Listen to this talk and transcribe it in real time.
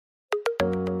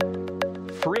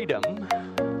freedom,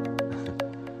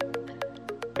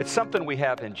 it's something we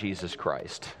have in Jesus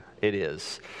Christ. It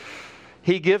is.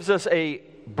 He gives us a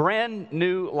brand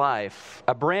new life,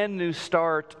 a brand new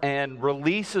start, and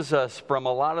releases us from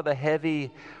a lot of the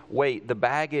heavy weight, the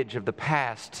baggage of the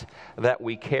past that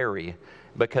we carry,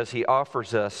 because He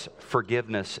offers us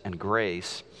forgiveness and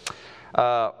grace.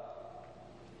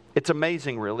 It's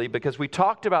amazing, really, because we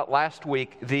talked about last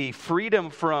week the freedom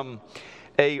from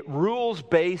a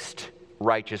rules-based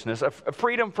righteousness, a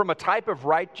freedom from a type of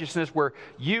righteousness where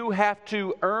you have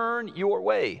to earn your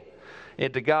way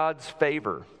into God's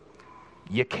favor.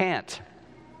 You can't.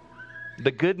 The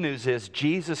good news is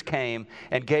Jesus came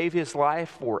and gave His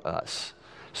life for us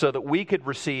so that we could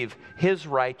receive His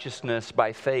righteousness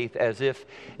by faith as if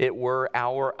it were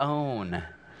our own.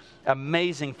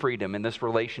 Amazing freedom in this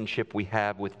relationship we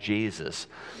have with Jesus.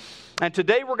 And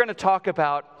today we're going to talk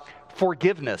about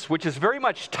forgiveness, which is very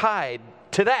much tied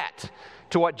to that,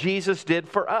 to what Jesus did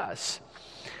for us.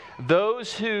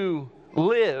 Those who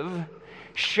live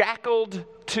shackled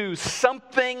to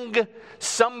something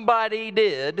somebody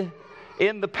did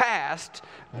in the past,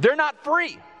 they're not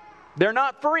free. They're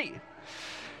not free.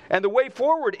 And the way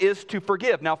forward is to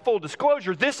forgive. Now, full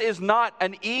disclosure, this is not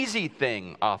an easy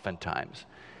thing oftentimes.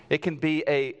 It can be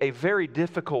a very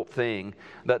difficult thing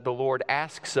that the Lord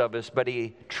asks of us, but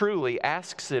He truly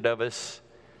asks it of us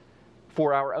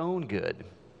for our own good,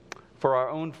 for our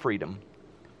own freedom.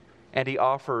 And He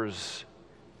offers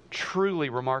truly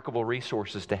remarkable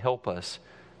resources to help us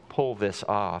pull this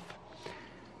off.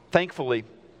 Thankfully,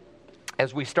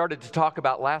 as we started to talk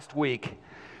about last week,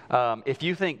 if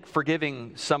you think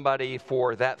forgiving somebody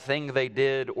for that thing they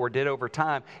did or did over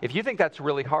time, if you think that's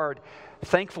really hard,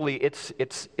 thankfully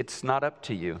it's not up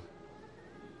to you.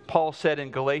 Paul said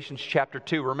in Galatians chapter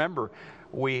 2, remember,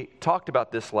 we talked about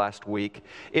this last week,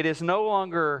 it is no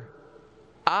longer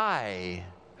I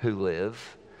who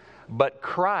live, but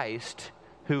Christ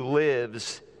who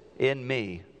lives in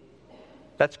me.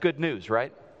 That's good news,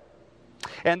 right?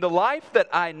 And the life that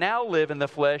I now live in the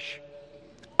flesh,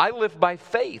 I live by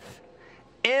faith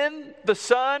in the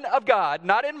Son of God,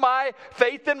 not in my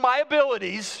faith in my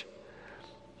abilities,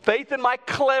 faith in my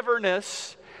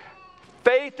cleverness,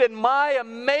 faith in my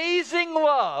amazing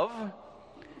love.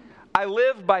 I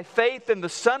live by faith in the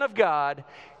Son of God.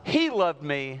 He loved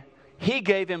me. He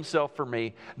gave Himself for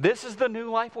me. This is the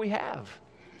new life we have.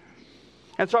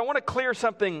 And so I want to clear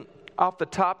something off the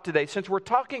top today, since we're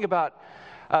talking about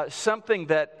something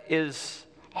that is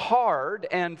hard,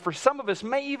 and for some of us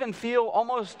may even feel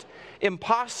almost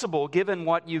impossible given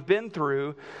what you've been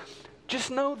through.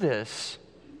 Just know this.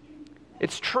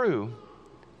 It's true.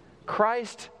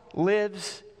 Christ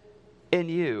lives in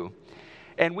you.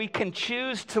 And we can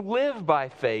choose to live by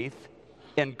faith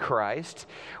in Christ.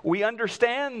 We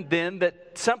understand then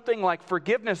that something like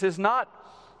forgiveness is not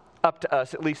up to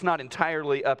us, at least not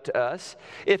entirely up to us.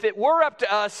 If it were up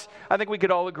to us, I think we could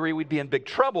all agree we'd be in big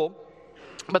trouble.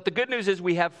 But the good news is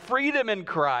we have freedom in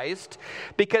Christ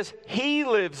because He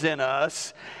lives in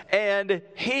us and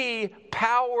He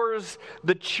powers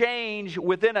the change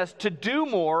within us to do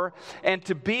more and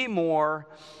to be more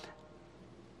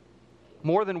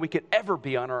than we could ever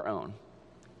be on our own.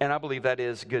 And I believe that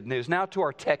is good news. Now to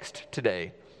our text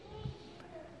today.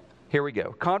 Here we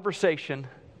go. Conversation,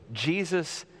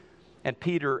 Jesus and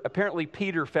Peter. Apparently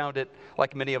Peter found it,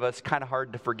 like many of us, kind of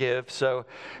hard to forgive. So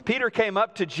Peter came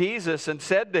up to Jesus and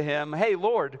said to Him, "Hey,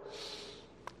 Lord,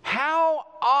 how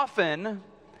often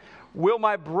will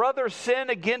my brother sin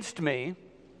against me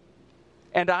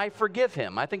and I forgive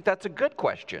him?" I think that's a good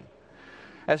question.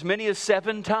 As many as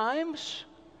 7 times?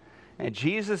 And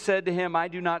Jesus said to him, "I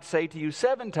do not say to you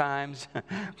 7 times,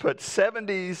 but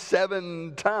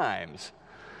 77 times."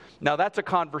 Now that's a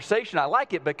conversation. I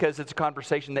like it because it's a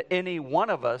conversation that any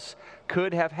one of us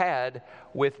could have had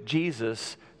with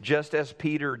Jesus, just as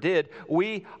Peter did.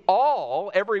 We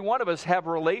all, every one of us, have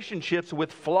relationships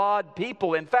with flawed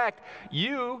people. In fact,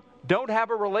 you don't have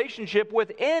a relationship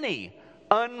with any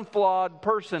unflawed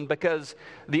person because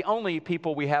the only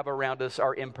people we have around us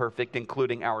are imperfect,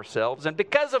 including ourselves. And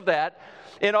because of that,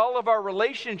 in all of our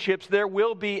relationships, there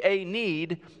will be a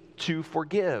need to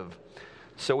forgive.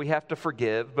 So we have to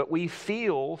forgive, but we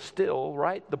feel still,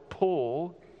 right, the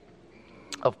pull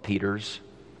of Peter's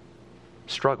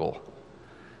struggle.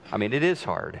 I mean, it is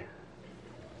hard.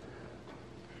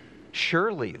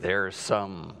 Surely there's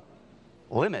some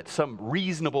limit, some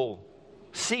reasonable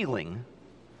ceiling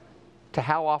to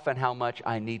how often, how much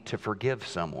I need to forgive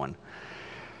someone.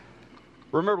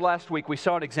 Remember last week we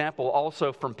saw an example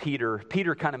also from Peter.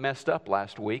 Peter kind of messed up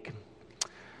last week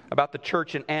about the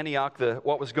church in Antioch,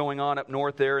 what was going on up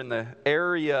north there in the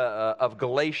area of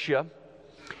Galatia.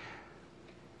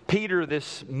 Peter,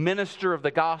 this minister of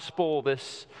the gospel,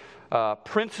 this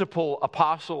principal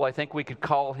apostle, I think we could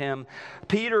call him.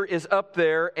 Peter is up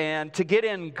there, and to get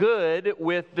in good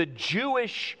with the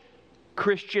Jewish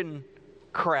Christian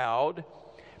crowd,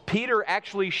 Peter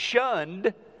actually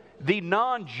shunned the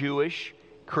non-Jewish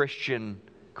Christian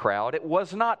crowd. It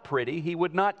was not pretty. He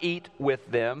would not eat with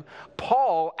them.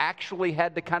 Paul actually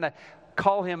had to kind of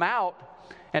call him out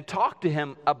and talk to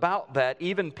him about that.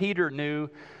 Even Peter knew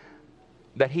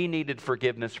that he needed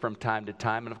forgiveness from time to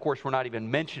time. And of course, we're not even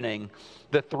mentioning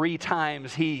the 3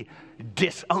 times he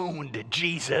disowned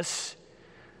Jesus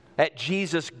at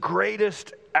Jesus'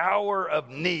 greatest hour of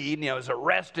need. His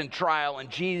arrest and trial,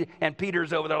 and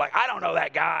Peter's over there like, I don't know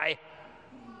that guy.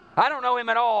 I don't know him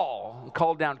at all. And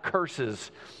called down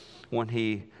curses when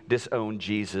he disowned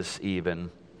Jesus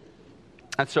even.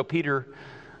 And so Peter,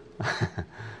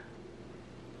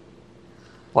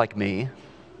 like me,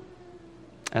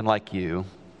 and like you,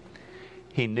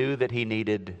 he knew that he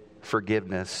needed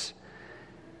forgiveness.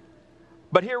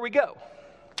 But here we go.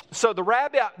 So the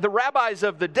rabbis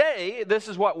of the day, this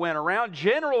is what went around.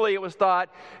 Generally, it was thought,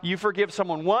 you forgive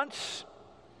someone once,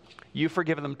 you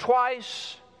forgive them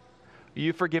twice,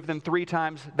 you forgive them 3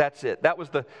 times, that's it. That was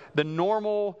the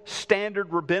normal,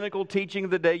 standard rabbinical teaching of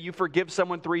the day. You forgive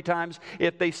someone 3 times.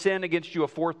 If they sin against you a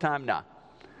 4th time,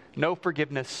 no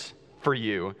forgiveness for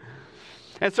you.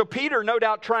 And so Peter, no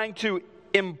doubt trying to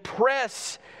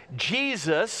impress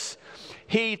Jesus,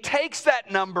 he takes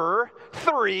that number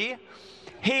 3,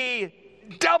 he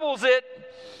doubles it,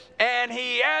 and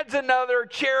he adds another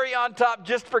cherry on top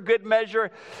just for good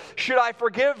measure. Should I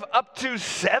forgive up to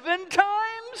 7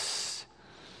 times?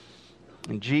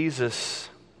 And Jesus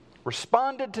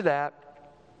responded to that.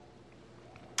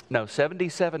 No,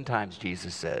 77 times,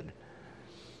 Jesus said.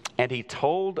 And he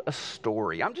told a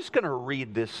story. I'm just going to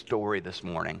read this story this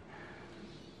morning.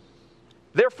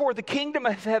 Therefore, the kingdom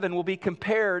of heaven will be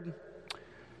compared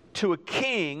to a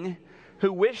king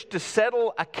who wished to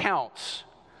settle accounts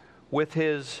with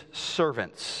his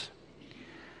servants.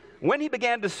 When he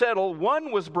began to settle,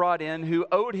 one was brought in who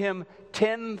owed him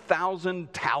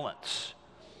 10,000 talents.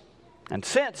 And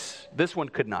since this one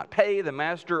could not pay, the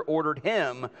master ordered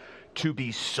him to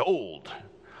be sold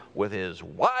with his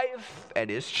wife and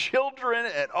his children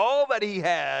and all that he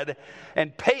had,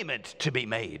 and payment to be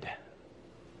made.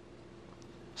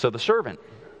 So the servant,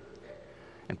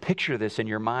 and picture this in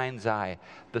your mind's eye,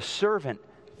 the servant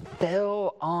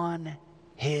fell on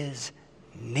his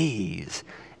knees,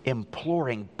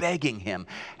 imploring, begging him,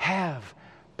 have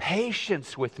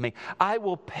patience with me. I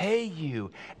will pay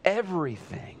you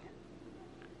everything.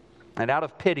 And out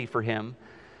of pity for him,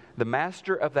 the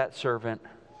master of that servant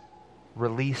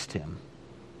released him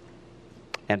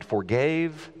and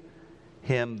forgave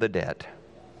him the debt.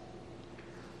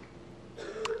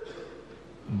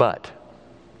 But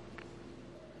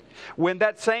when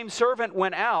that same servant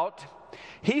went out,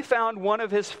 he found one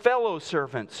of his fellow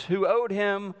servants who owed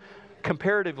him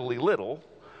comparatively little,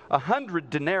 100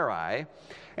 denarii,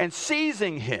 and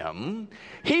seizing him,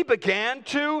 he began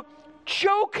to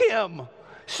choke him,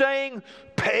 saying,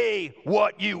 "Pay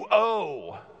what you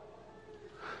owe."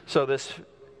 So this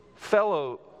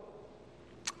fellow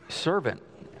servant,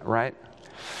 right?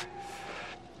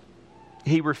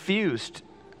 He refused.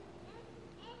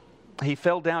 He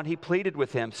fell down. He pleaded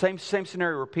with him. Same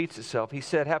scenario repeats itself. He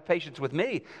said, "Have patience with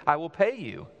me. I will pay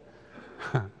you."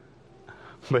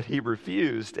 But he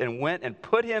refused and went and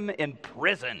put him in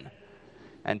prison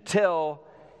until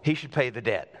he should pay the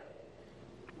debt.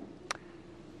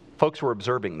 Folks were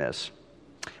observing this.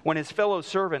 When his fellow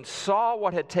servants saw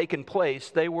what had taken place,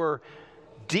 they were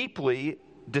deeply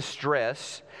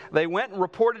distressed. They went and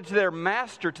reported to their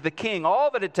master, to the king, all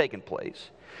that had taken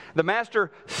place. The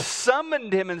master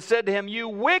summoned him and said to him, "You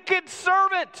wicked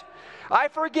servant, I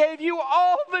forgave you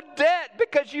all the debt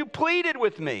because you pleaded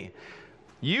with me.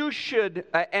 You should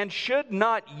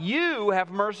not you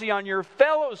have mercy on your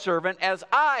fellow servant as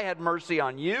I had mercy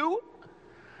on you?"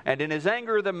 And in his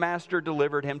anger, the master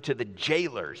delivered him to the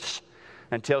jailers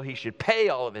until he should pay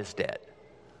all of his debt.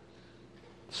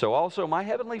 So also my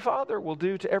heavenly Father will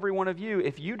do to every one of you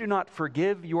if you do not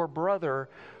forgive your brother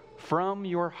from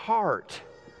your heart.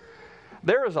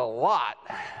 There is a lot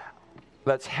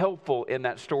that's helpful in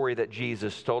that story that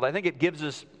Jesus told. I think it gives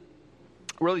us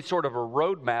really sort of a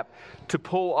roadmap to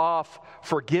pull off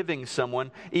forgiving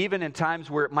someone, even in times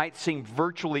where it might seem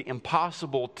virtually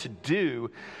impossible to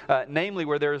do, namely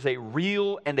where there is a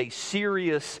real and a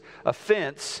serious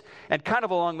offense. And kind of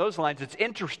along those lines, it's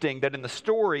interesting that in the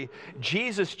story,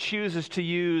 Jesus chooses to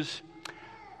use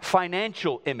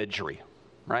financial imagery,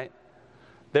 right?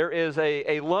 There is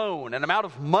a loan, an amount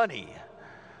of money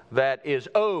that is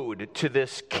owed to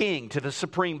this king, to the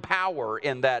supreme power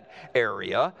in that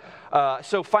area.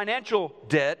 So financial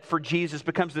debt for Jesus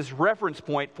becomes this reference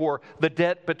point for the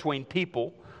debt between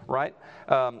people, right?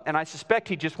 And I suspect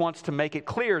he just wants to make it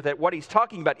clear that what he's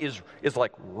talking about is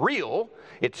like real.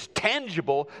 It's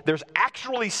tangible. There's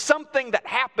actually something that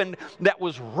happened that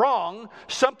was wrong,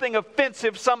 something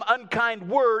offensive, some unkind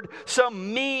word,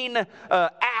 some mean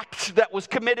act that was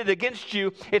committed against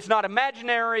you. It's not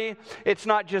imaginary. It's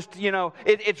not just,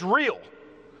 it's real.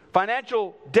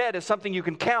 Financial debt is something you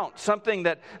can count, something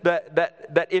that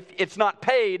if it's not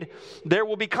paid, there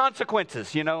will be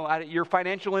consequences. Your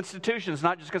financial institution is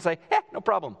not just going to say, no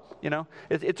problem.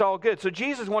 It's all good. So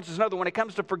Jesus wants us to know that when it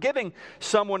comes to forgiving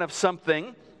someone of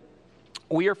something,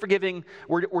 we're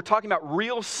talking about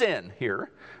real sin here,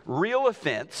 real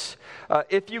offense.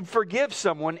 If you forgive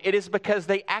someone, it is because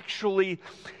they actually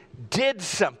did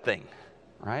something,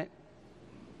 right?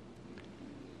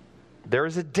 There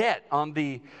is a debt on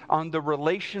the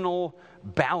relational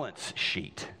balance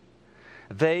sheet.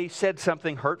 They said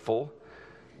something hurtful,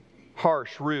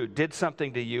 harsh, rude, did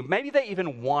something to you. Maybe they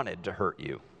even wanted to hurt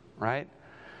you, right?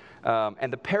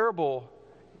 And the parable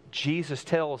Jesus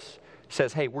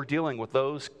says, hey, we're dealing with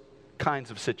those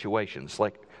kinds of situations,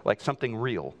 like something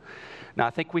real. Now, I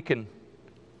think we can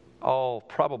all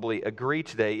probably agree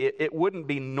today, it wouldn't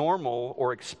be normal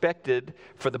or expected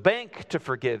for the bank to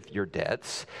forgive your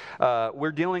debts.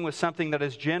 We're dealing with something that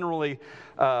is generally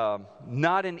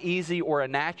not an easy or a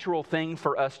natural thing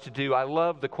for us to do. I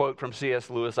love the quote from C.S.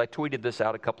 Lewis. I tweeted this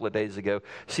out a couple of days ago.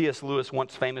 C.S. Lewis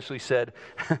once famously said,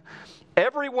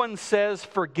 everyone says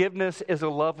forgiveness is a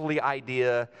lovely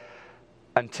idea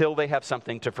until they have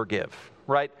something to forgive,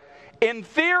 right? In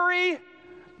theory,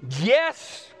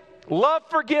 yes, love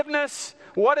forgiveness.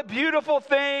 What a beautiful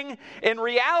thing. In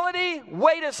reality,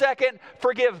 wait a second,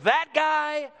 forgive that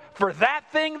guy for that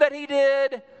thing that he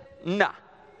did? Nah,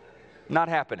 not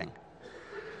happening.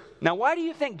 Now, why do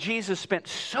you think Jesus spent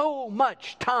so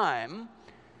much time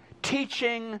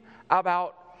teaching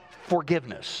about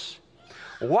forgiveness?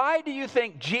 Why do you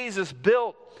think Jesus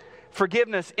built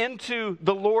forgiveness into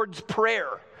the Lord's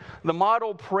Prayer? The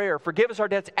model prayer, forgive us our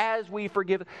debts as we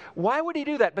forgive. Why would he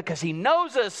do that? Because he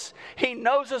knows us. He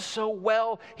knows us so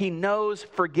well. He knows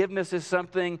forgiveness is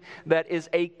something that is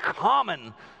a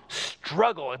common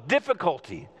struggle, a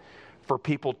difficulty for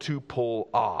people to pull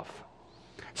off.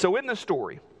 So in the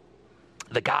story,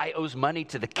 the guy owes money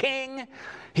to the king.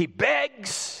 He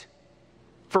begs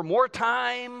for more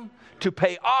time to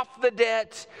pay off the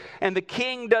debt, and the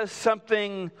king does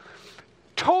something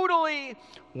totally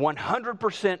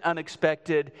 100%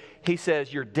 unexpected. He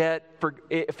says, your debt,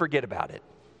 forget about it.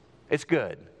 It's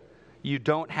good. You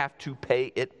don't have to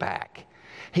pay it back.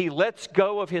 He lets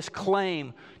go of his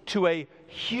claim to a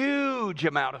huge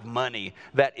amount of money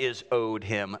that is owed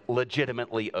him,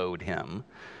 legitimately owed him.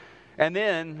 And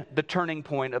then the turning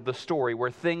point of the story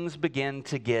where things begin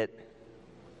to get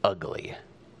ugly.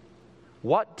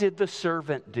 What did the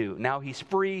servant do? Now he's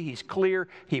free, he's clear,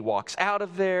 he walks out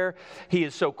of there. He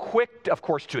is so quick, of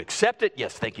course, to accept it.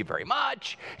 Yes, thank you very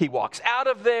much. He walks out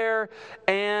of there,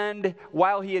 and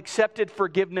while he accepted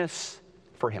forgiveness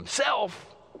for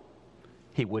himself,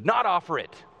 he would not offer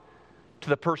it to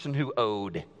the person who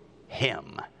owed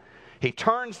him. He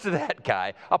turns to that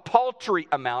guy, a paltry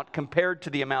amount compared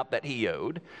to the amount that he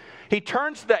owed. He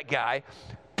turns to that guy,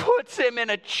 puts him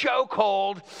in a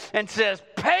chokehold and says,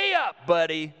 pay up,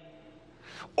 buddy,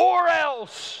 or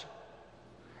else.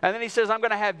 And then he says, I'm going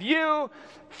to have you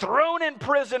thrown in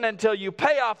prison until you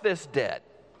pay off this debt.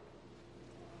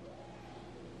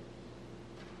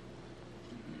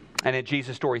 And in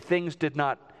Jesus' story, things did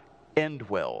not end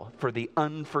well for the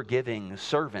unforgiving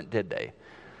servant, did they?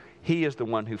 He is the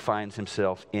one who finds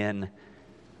himself in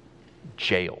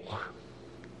jail.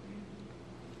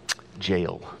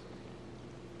 Jail.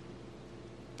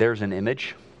 There's an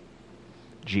image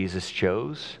Jesus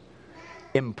chose.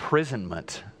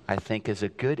 Imprisonment, I think, is a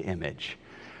good image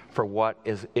for what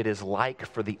it is like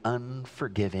for the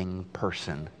unforgiving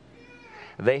person.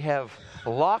 They have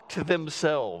locked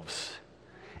themselves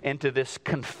into this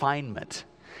confinement,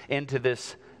 into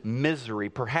this misery.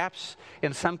 Perhaps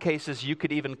in some cases you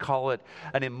could even call it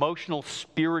an emotional,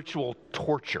 spiritual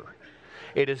torture.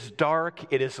 It is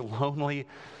dark, it is lonely,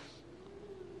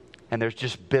 and there's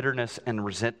just bitterness and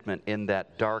resentment in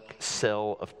that dark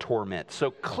cell of torment.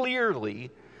 So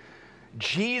clearly,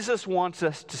 Jesus wants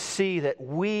us to see that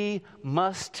we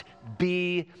must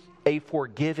be a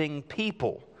forgiving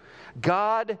people.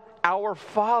 God, our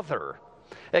Father,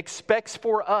 expects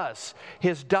for us,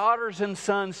 His daughters and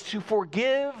sons, to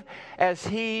forgive as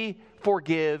He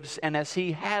forgives and as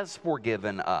He has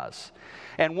forgiven us.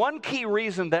 And one key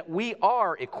reason that we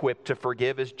are equipped to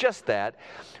forgive is just that.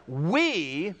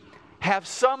 We have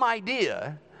some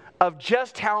idea of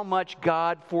just how much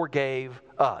God forgave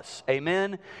us.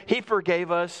 Amen? He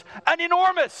forgave us an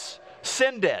enormous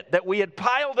sin debt that we had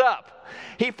piled up.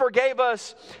 He forgave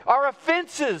us our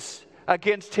offenses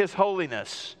against His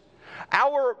holiness,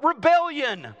 our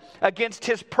rebellion against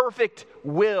His perfect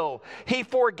will. He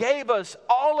forgave us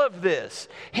all of this.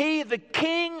 He, the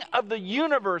King of the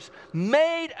universe,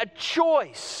 made a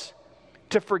choice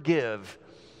to forgive.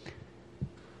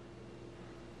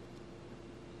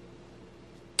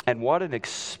 And what an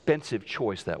expensive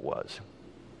choice that was.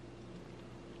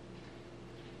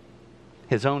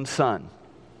 His own Son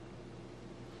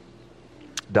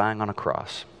dying on a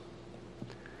cross.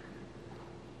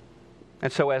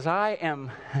 And so as I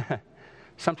am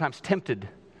sometimes tempted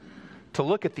to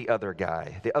look at the other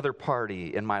guy, the other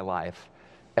party in my life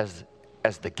as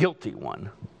the guilty one,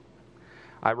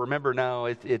 I remember, no,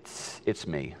 it's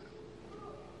me.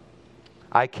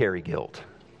 I carry guilt.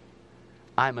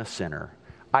 I'm a sinner.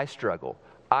 I struggle.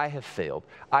 I have failed.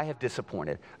 I have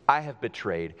disappointed. I have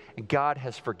betrayed. And God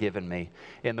has forgiven me.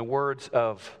 In the words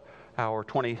of our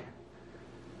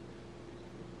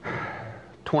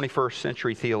 21st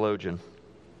century theologian,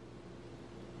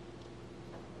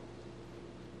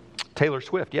 Taylor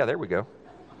Swift. Yeah, there we go.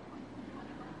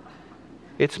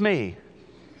 It's me.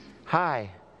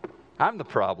 Hi, I'm the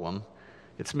problem.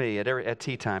 It's me. At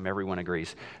tea time, everyone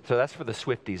agrees. So that's for the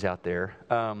Swifties out there.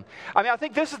 I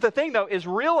think this is the thing, though, is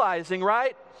realizing,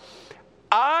 right?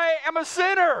 I am a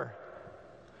sinner.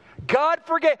 God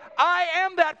forgave. I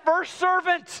am that first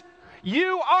servant.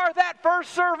 You are that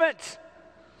first servant.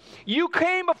 You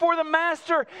came before the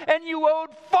master and you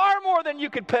owed far more than you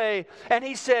could pay. And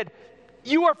he said,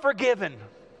 you are forgiven.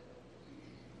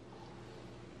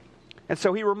 And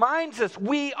so he reminds us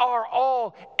we are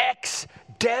all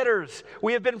ex-debtors.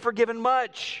 We have been forgiven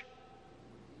much.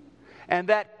 And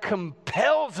that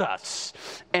compels us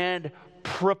and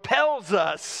propels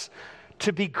us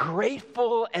to be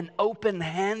grateful and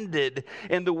open-handed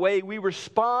in the way we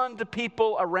respond to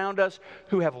people around us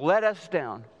who have let us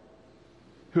down,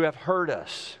 who have hurt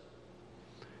us,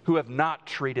 who have not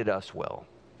treated us well.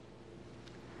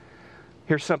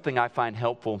 Here's something I find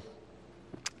helpful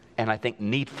and I think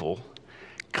needful.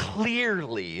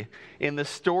 Clearly in the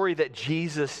story that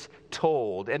Jesus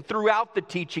told and throughout the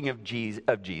teaching of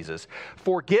Jesus,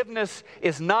 forgiveness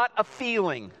is not a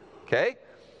feeling, okay?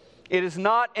 It is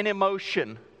not an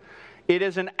emotion. It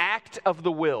is an act of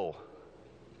the will.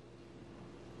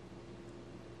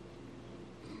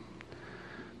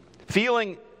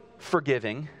 Feeling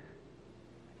forgiving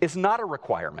is not a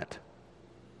requirement.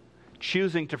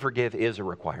 Choosing to forgive is a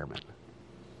requirement.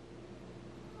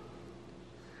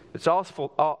 It's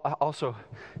also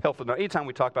helpful to know, anytime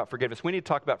we talk about forgiveness, we need to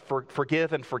talk about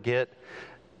forgive and forget.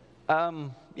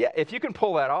 If you can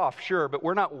pull that off, sure, but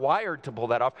we're not wired to pull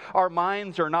that off. Our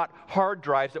minds are not hard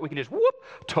drives that we can just,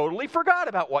 totally forgot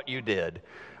about what you did.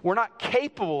 We're not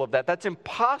capable of that. That's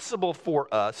impossible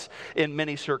for us in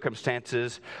many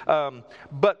circumstances.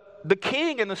 But the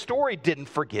king in the story didn't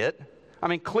forget. I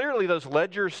mean, clearly those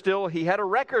ledgers still, he had a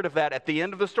record of that at the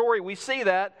end of the story. We see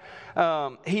that.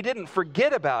 He didn't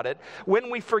forget about it.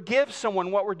 When we forgive someone,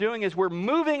 what we're doing is we're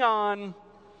moving on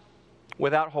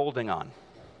without holding on.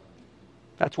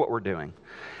 That's what we're doing.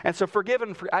 And so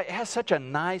it has such a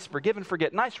nice, forgive and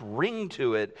forget, nice ring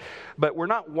to it, but we're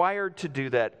not wired to do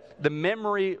that. The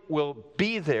memory will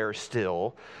be there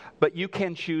still, but you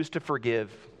can choose to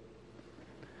forgive.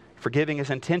 Forgiving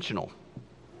is intentional.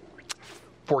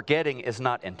 Forgetting is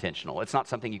not intentional. It's not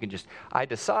something you can just, I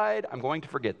decide I'm going to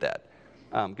forget that.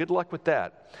 Good luck with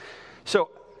that. So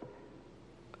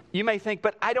you may think,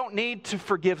 but I don't need to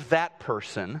forgive that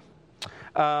person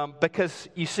because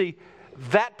you see,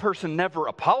 that person never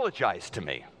apologized to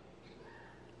me.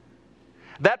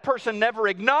 That person never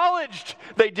acknowledged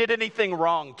they did anything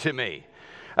wrong to me.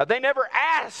 They never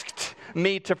asked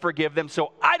me to forgive them,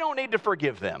 so I don't need to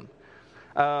forgive them.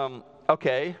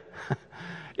 Okay.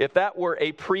 If that were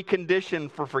a precondition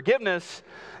for forgiveness,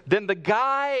 then the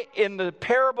guy in the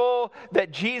parable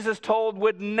that Jesus told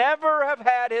would never have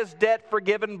had his debt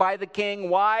forgiven by the king.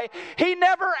 Why? He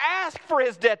never asked for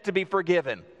his debt to be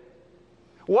forgiven.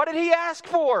 What did he ask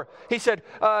for? He said,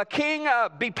 King,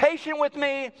 be patient with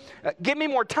me. Give me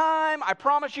more time. I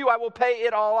promise you I will pay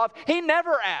it all off. He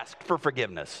never asked for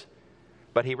forgiveness,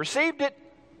 but he received it.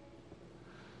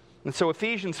 And so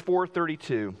Ephesians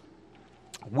 4:32,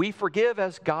 we forgive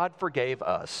as God forgave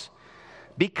us.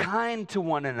 Be kind to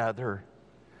one another,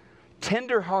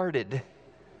 tender-hearted,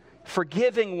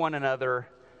 forgiving one another,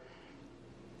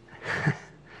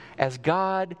 as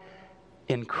God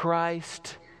in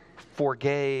Christ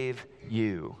forgave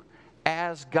you.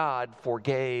 As God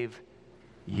forgave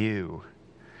you.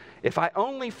 If I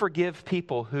only forgive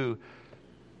people who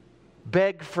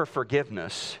beg for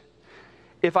forgiveness,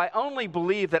 if I only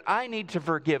believe that I need to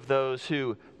forgive those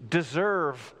who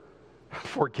deserve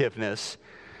forgiveness,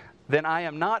 then I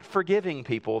am not forgiving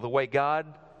people the way God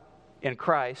in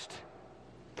Christ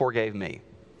forgave me.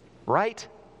 Right?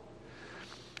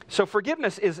 So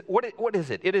forgiveness is, what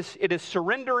is it? It is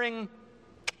surrendering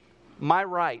my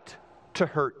right to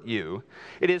hurt you.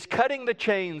 It is cutting the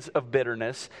chains of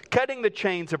bitterness, cutting the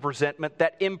chains of resentment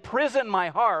that imprison my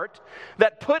heart,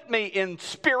 that put me in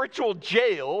spiritual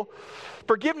jail.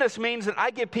 Forgiveness means that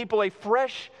I give people a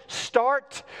fresh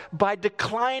start by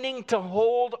declining to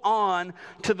hold on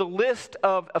to the list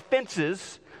of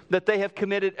offenses that they have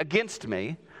committed against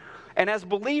me. And as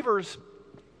believers,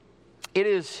 it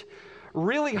is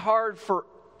really hard for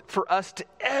us to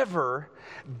ever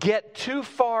get too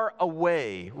far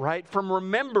away, right, from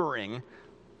remembering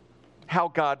how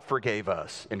God forgave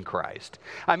us in Christ.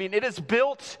 I mean, it is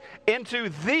built into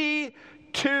the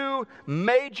two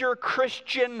major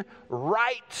Christian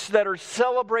rites that are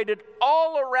celebrated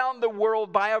all around the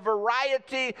world by a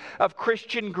variety of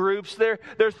Christian groups.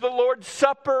 There's the Lord's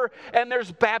Supper and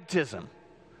there's baptism,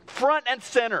 front and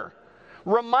center,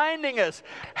 reminding us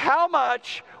how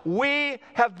much we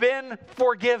have been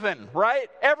forgiven, right?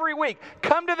 Every week,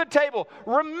 come to the table.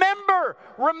 Remember,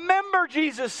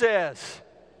 Jesus says,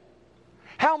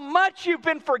 how much you've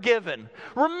been forgiven.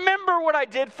 Remember what I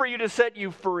did for you to set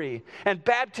you free. And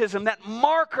baptism, that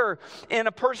marker in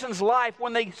a person's life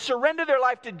when they surrender their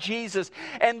life to Jesus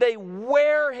and they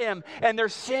wear Him and their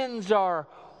sins are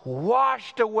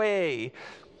washed away.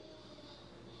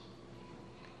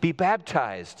 Be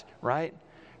baptized, right?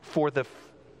 For the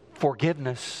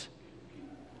forgiveness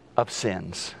of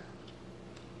sins.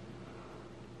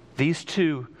 These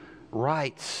two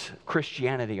rites,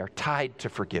 Christianity, are tied to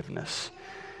forgiveness.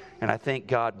 And I think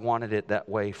God wanted it that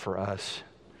way for us.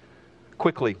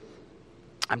 Quickly,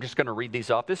 I'm just going to read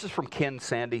these off. This is from Ken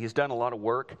Sande. He's done a lot of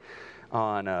work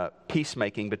on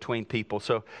peacemaking between people.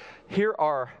 So here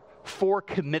are 4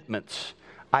 commitments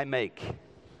I make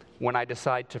when I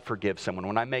decide to forgive someone,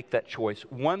 when I make that choice.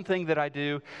 One thing that I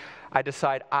do, I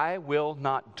decide I will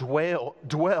not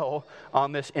dwell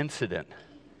on this incident.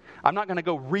 I'm not going to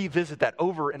go revisit that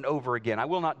over and over again. I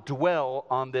will not dwell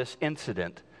on this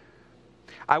incident.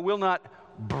 I will not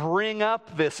bring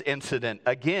up this incident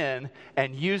again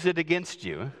and use it against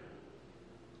you.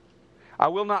 I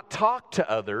will not talk to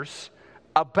others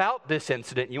about this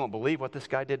incident. You won't believe what this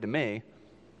guy did to me.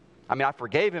 I mean, I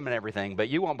forgave him and everything, but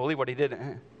you won't believe what he did.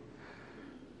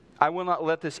 I will not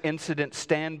let this incident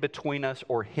stand between us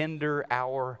or hinder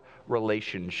our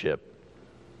relationship.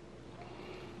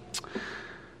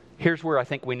 Here's where I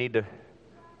think we need to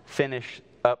finish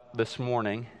up this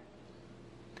morning.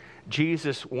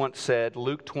 Jesus once said,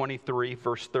 Luke 23,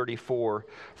 verse 34,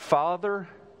 Father,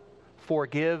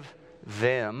 forgive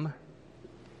them.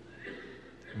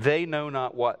 They know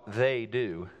not what they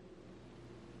do.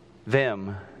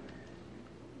 Them.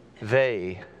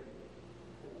 They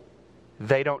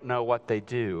don't know what they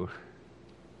do.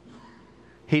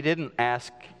 He didn't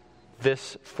ask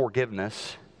this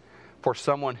forgiveness for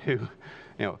someone who,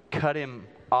 cut him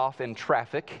off in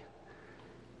traffic.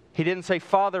 He didn't say,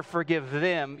 Father, forgive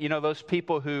them. Those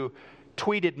people who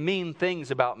tweeted mean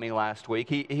things about me last week.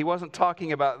 He wasn't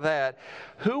talking about that.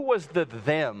 Who was the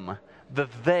them, the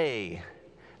they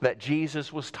that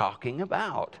Jesus was talking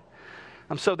about?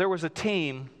 So there was a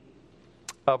team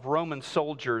of Roman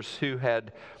soldiers who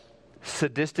had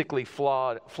sadistically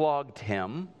flogged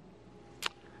him,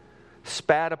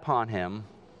 spat upon him,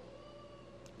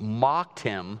 mocked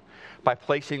him by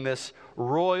placing this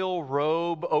royal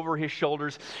robe over his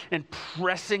shoulders and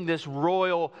pressing this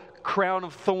royal crown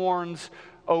of thorns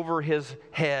over his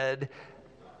head.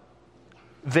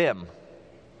 Them.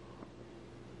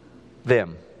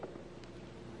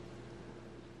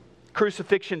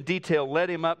 Crucifixion detail led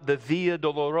him up the Via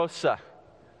Dolorosa,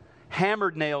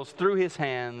 hammered nails through his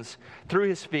hands, through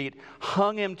his feet,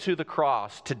 hung him to the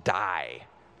cross to die.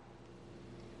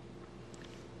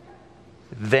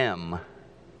 Them,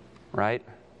 right?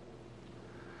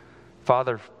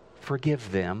 Father,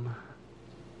 forgive them.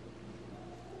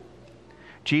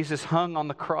 Jesus hung on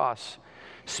the cross,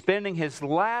 spending his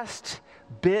last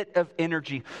bit of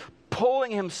energy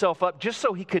pulling himself up just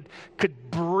so he could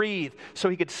breathe, so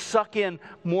he could suck in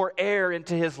more air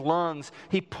into his lungs.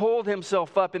 He pulled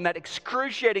himself up in that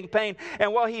excruciating pain.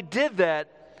 And while he did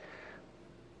that,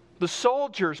 the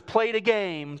soldiers played a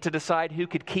game to decide who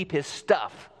could keep his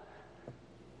stuff.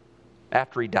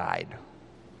 after he died.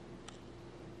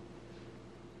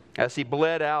 As he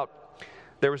bled out,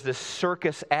 there was this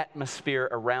circus atmosphere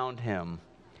around him.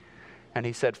 And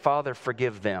he said, Father,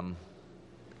 forgive them.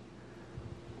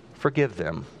 Forgive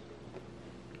them.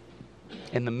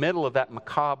 In the middle of that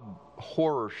macabre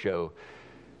horror show,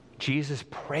 Jesus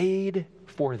prayed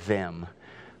for them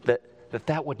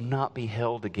that would not be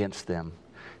held against them.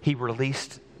 He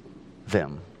released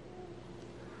them.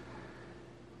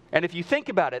 And if you think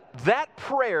about it, that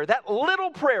prayer, that little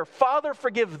prayer, Father,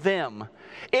 forgive them,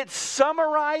 it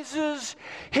summarizes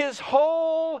his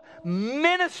whole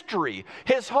ministry,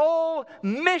 his whole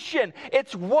mission.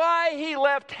 It's why he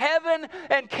left heaven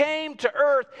and came to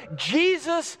earth.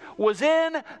 Jesus was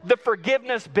in the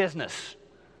forgiveness business.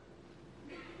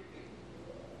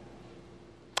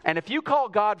 And if you call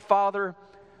God Father,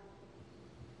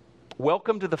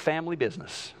 welcome to the family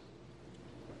business.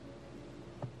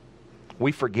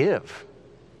 We forgive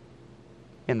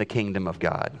in the kingdom of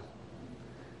God.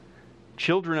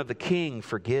 Children of the King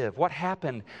forgive. What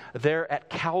happened there at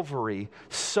Calvary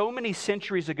so many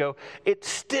centuries ago, it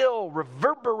still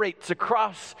reverberates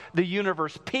across the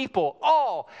universe. People,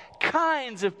 all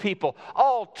kinds of people,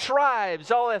 all tribes,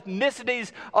 all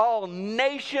ethnicities, all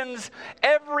nations,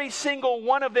 every single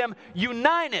one of them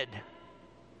united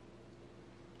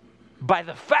by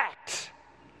the fact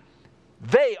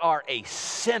they are a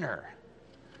sinner.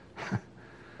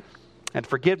 And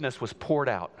forgiveness was poured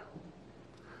out,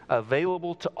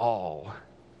 available to all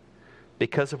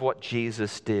because of what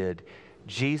Jesus did.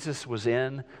 Jesus was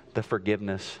in the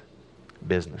forgiveness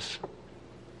business.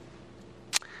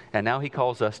 And now he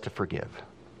calls us to forgive.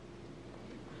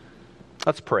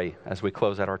 Let's pray as we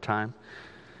close out our time.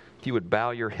 If you would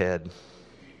bow your head,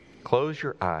 close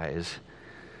your eyes.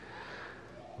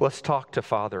 Let's talk to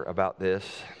Father about this.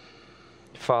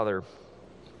 Father,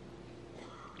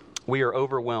 we are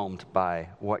overwhelmed by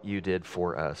what you did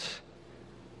for us.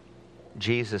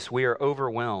 Jesus, we are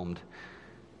overwhelmed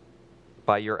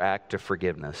by your act of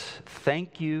forgiveness.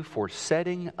 Thank you for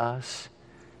setting us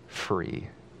free.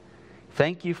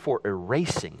 Thank you for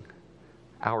erasing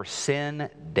our sin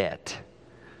debt.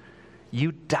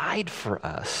 You died for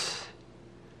us.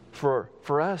 For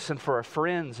us and for our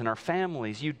friends and our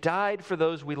families. You died for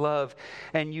those we love.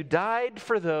 And you died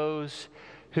for those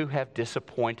who have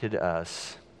disappointed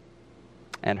us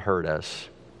and hurt us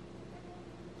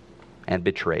and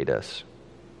betrayed us.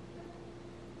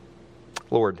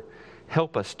 Lord,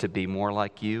 help us to be more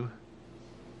like you.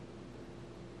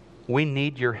 We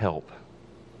need your help.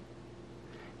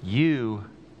 You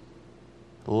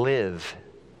live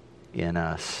in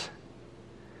us.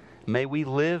 May we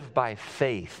live by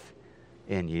faith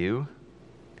in you,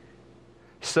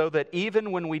 so that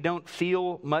even when we don't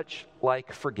feel much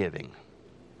like forgiving,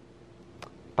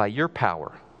 by your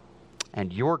power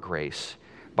and your grace,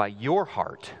 by your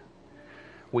heart,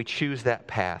 we choose that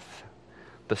path,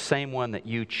 the same one that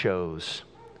you chose,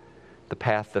 the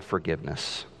path of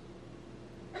forgiveness.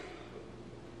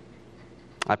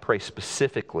 I pray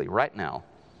specifically right now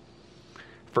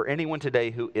for anyone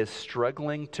today who is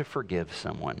struggling to forgive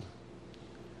someone.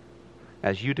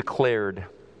 As you declared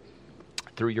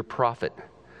through your prophet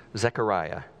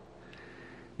Zechariah,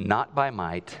 not by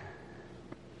might,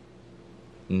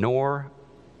 nor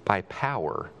by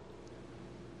power,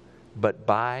 but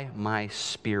by my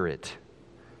Spirit,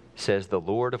 says the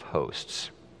Lord of hosts.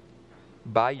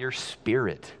 By your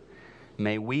Spirit,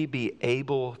 may we be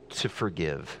able to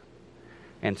forgive,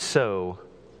 and so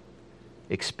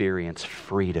experience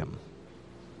freedom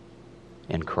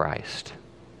in Christ.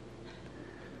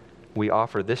 We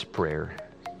offer this prayer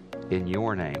in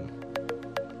your name.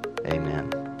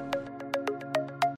 Amen.